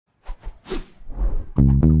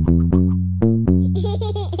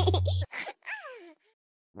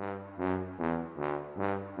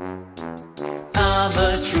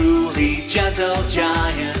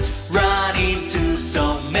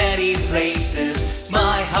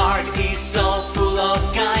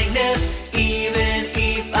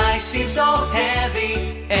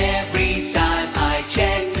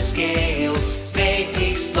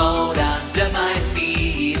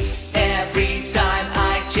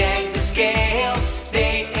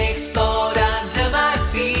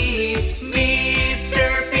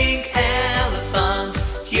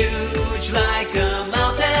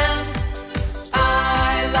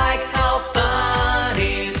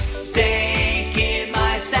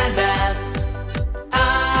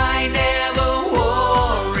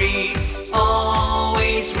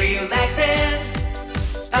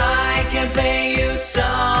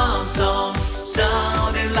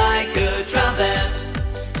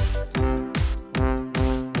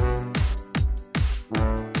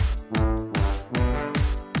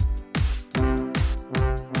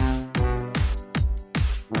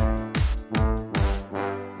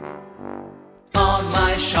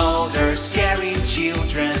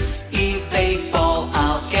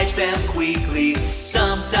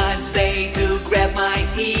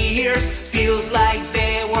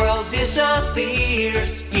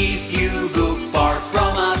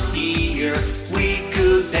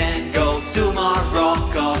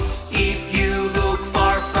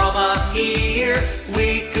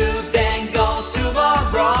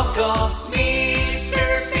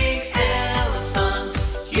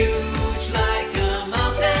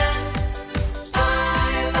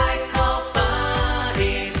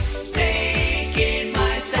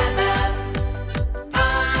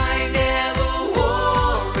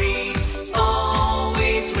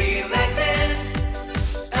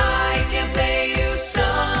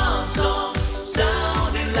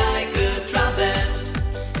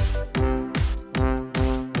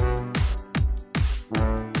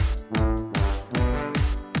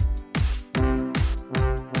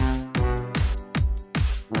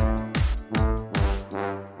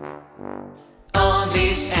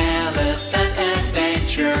this elephant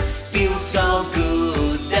adventure feels so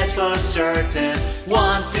good, that's for certain.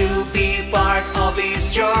 Want to be part of this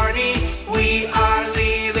journey? We are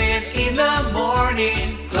leaving in the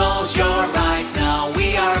morning. Close your eyes now,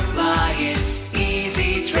 we are flying.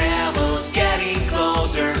 Easy travels getting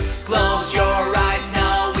closer. Close your eyes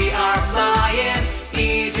now, we are flying.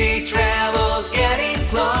 Easy travels getting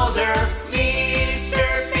closer.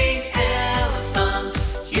 Mr. Pink Elephant,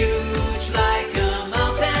 huge like a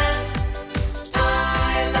mountain.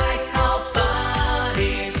 I like how fun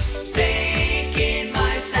it is taking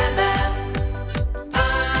my sand bath.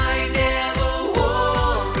 I never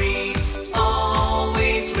worry,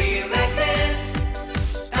 always relaxing.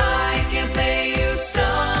 I can play you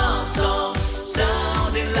some songs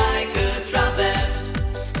sounding like a trumpet.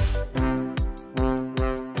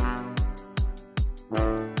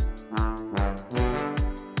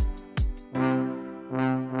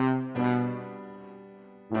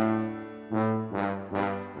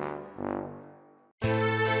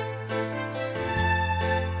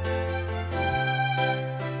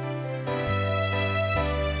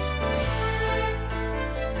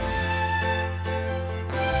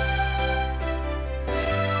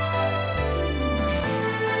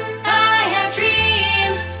 I have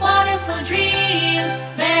dreams, wonderful dreams,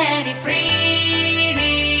 many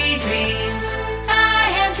pretty dreams.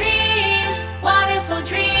 I have dreams, wonderful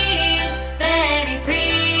dreams, many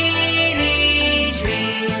pretty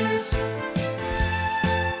dreams.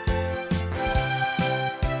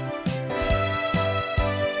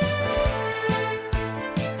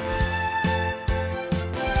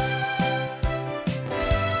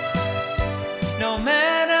 No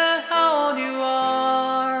matter how old you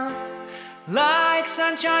are, like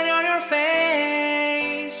sunshine on your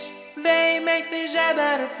face, they make this a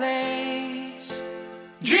better place.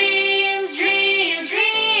 Dreams, dreams,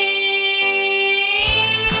 dreams.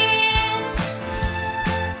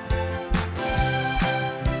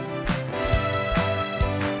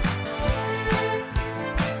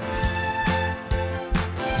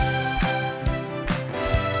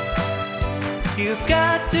 You've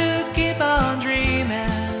got to keep on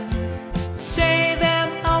dreaming. Say them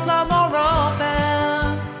out loud more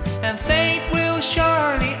often, and fate will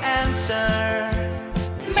surely answer.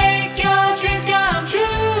 Make your dreams come true.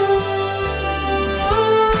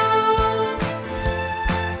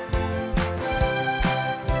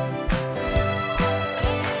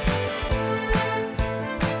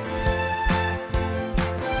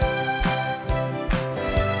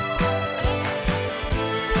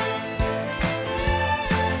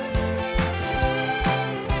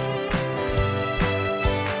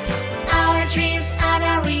 Our dreams are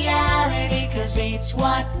the reality, 'cause it's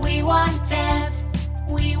what we wanted.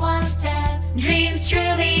 We wanted dreams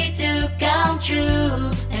truly to come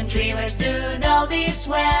true, and dreamers do know this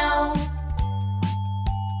well.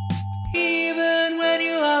 Even